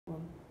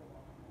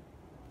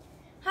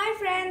Hi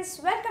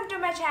friends, welcome to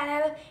my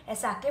channel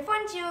SRK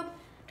Fun Tube.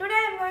 Today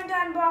I am going to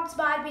unbox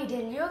Barbie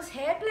Deluxe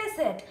hair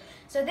playset.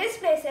 So this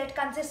playset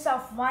consists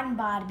of one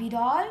Barbie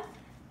doll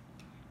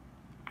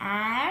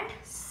and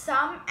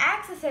some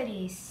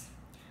accessories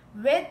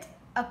with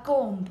a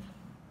comb.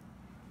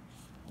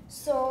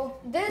 So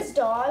this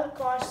doll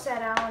costs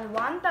around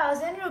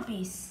 1000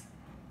 rupees.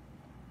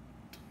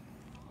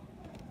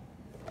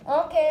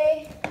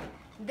 Okay,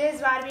 this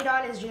Barbie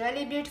doll is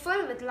really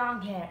beautiful with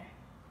long hair.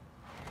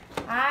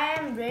 I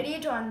am ready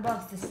to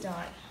unbox this doll.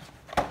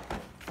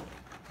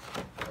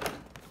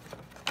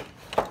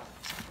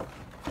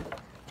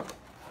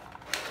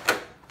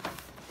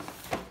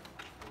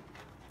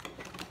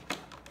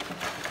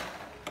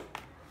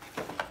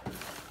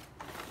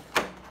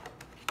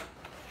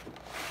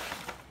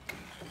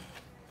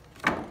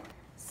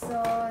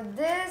 So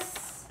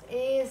this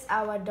is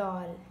our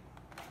doll.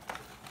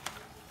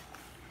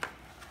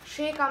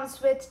 She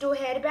comes with 2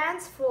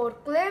 hairbands, 4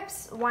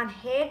 clips, 1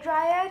 hair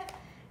dryer,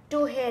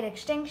 2 hair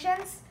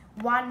extensions,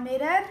 1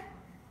 mirror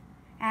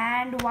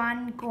and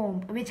 1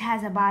 comb which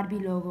has a Barbie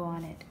logo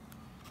on it.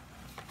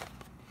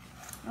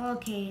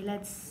 Okay,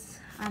 let's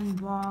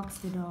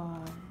unbox the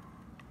doll.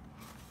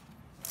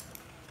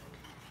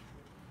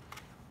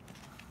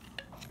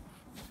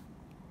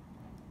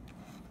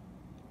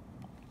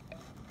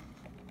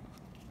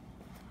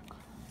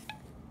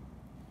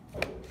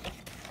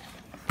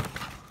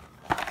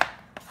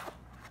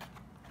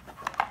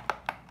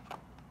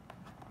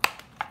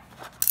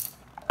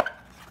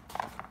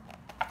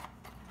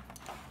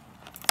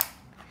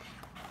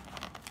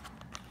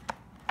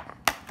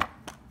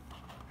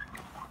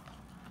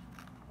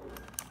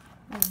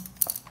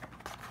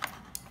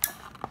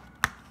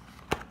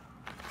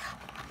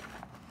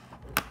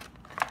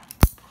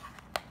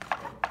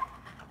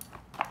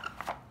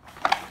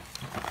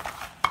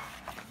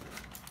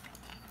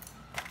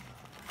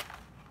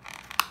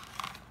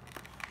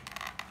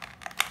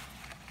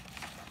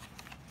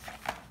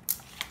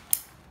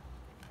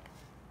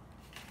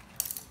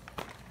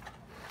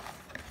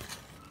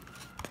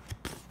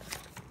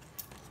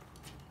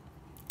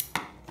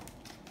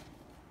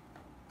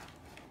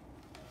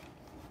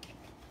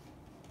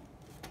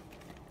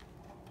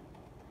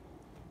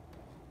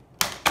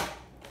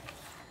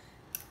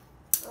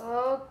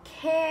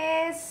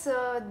 Okay,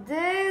 so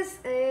this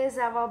is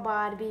our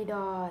Barbie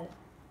doll.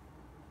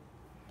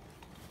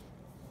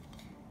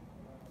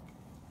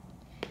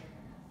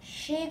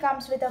 She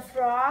comes with a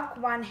frock,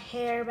 1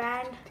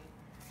 hairband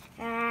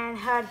and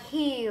her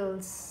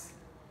heels.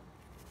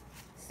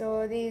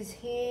 So these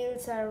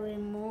heels are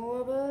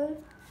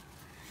removable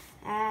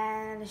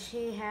and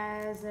she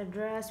has a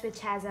dress which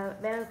has a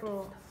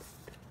velcro.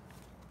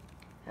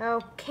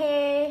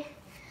 Okay,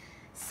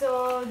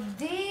 so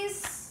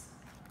this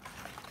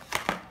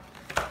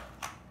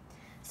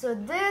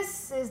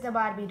is the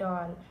Barbie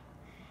doll.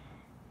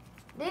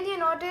 Did you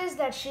notice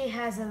that she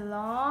has a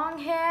long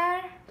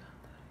hair?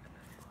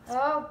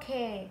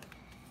 Okay,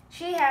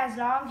 she has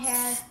long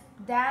hair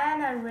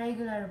than a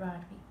regular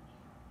Barbie.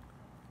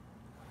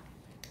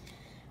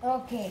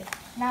 Okay,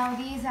 now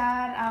these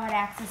are our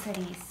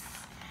accessories.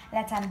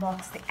 Let's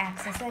unbox the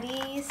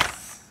accessories.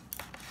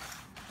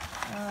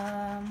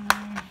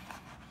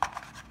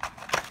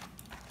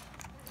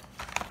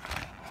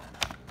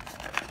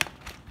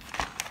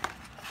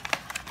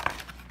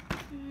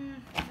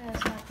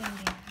 There's nothing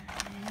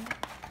behind.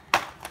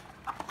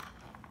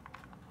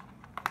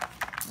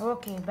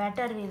 Okay,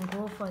 better we'll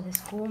go for this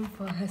comb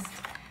first.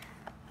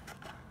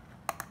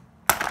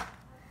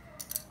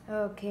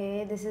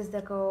 Okay, this is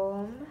the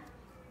comb.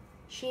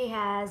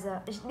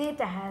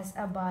 Nita has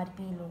a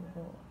Barbie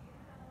logo.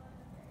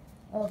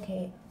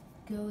 Okay,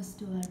 goes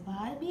to our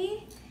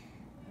Barbie.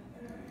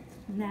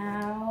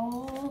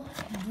 Now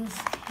this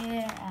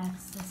hair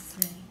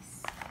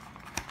accessories.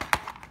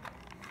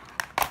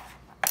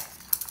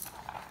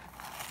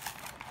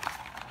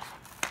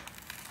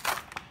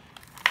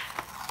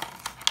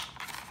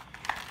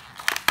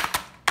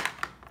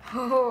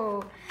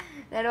 Oh,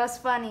 that was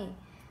funny.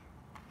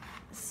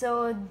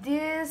 So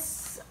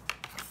these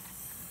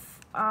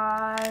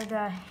are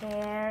the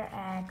hair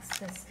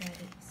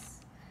accessories.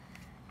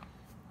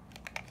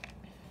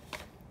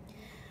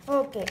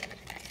 Okay,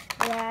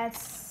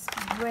 let's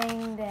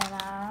bring them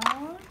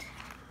out.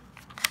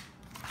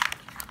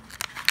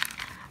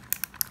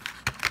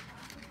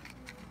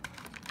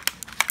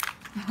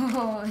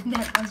 Oh,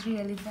 that was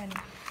really funny.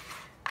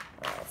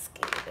 Let's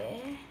keep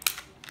it.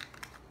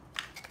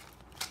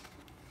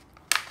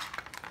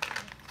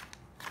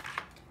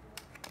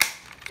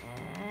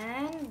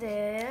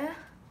 There,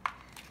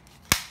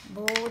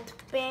 both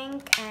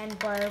pink and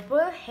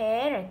purple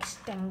hair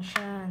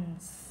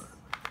extensions.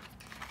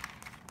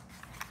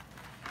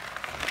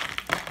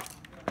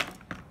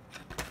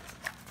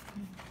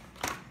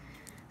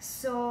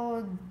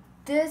 So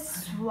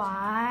this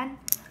one,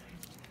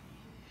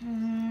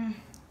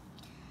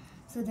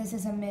 so this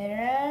is a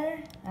mirror,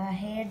 a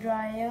hair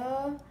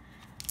dryer,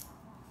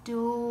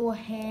 2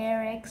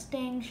 hair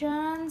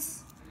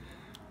extensions,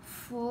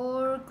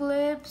 4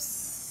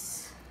 clips,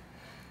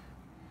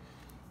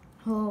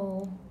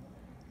 Oh.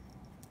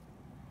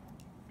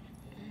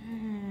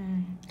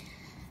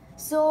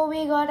 So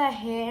we got a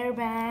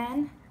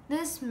hairband,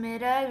 this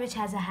mirror which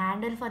has a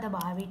handle for the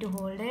Barbie to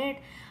hold it,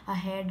 a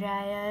hair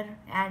dryer,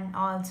 and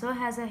also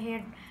has a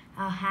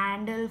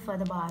handle for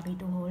the Barbie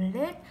to hold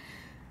it.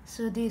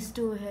 So these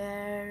two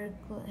hair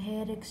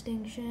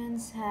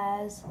extensions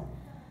has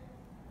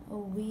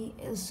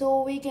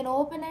we can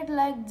open it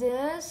like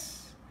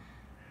this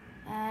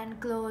and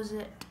close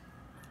it.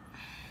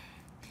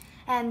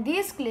 And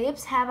these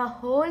clips have a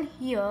hole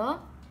here.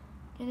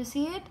 Can you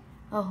see it?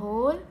 A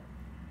hole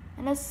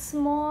and a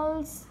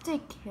small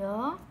stick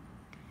here,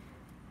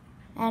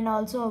 and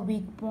also a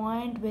weak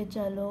point which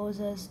allows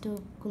us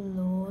to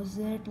close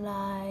it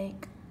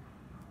like,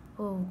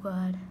 oh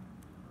god,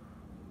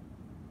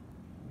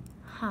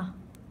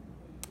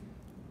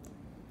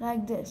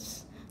 like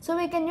this. So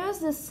we can use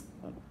this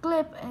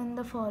clip in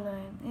the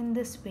following, in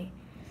this way.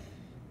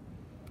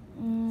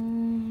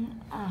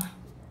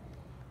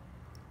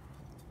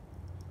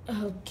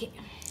 Okay,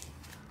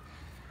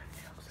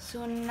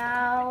 so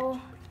now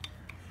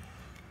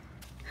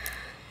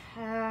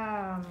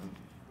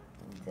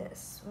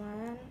this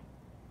one.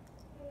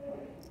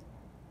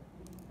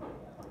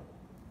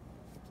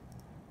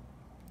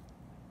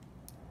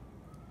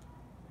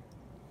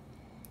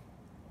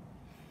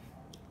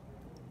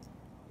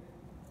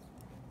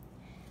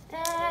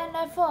 And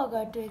I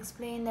forgot to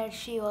explain that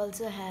she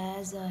also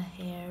has a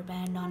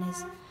hairband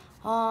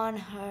on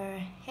her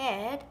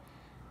head.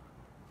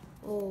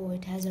 Oh,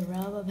 it has a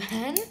rubber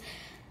band.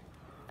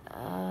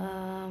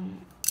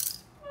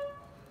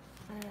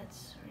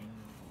 Let's remove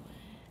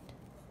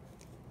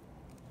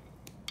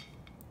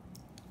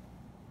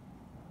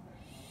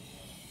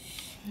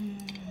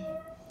it.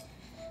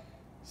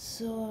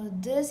 So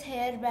this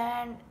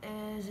hairband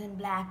is in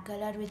black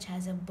color which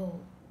has a bow.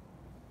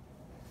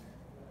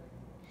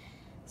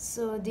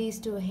 So these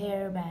two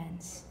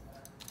hairbands.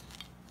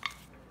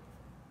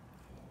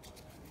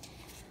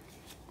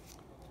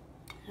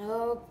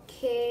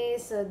 Okay,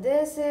 so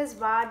this is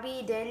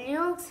Barbie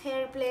Deluxe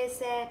hair play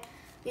set.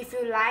 If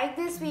you like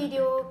this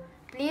video,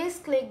 please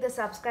click the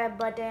subscribe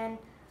button,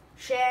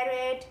 share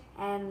it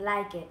and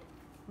like it.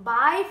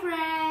 Bye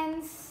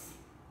friends.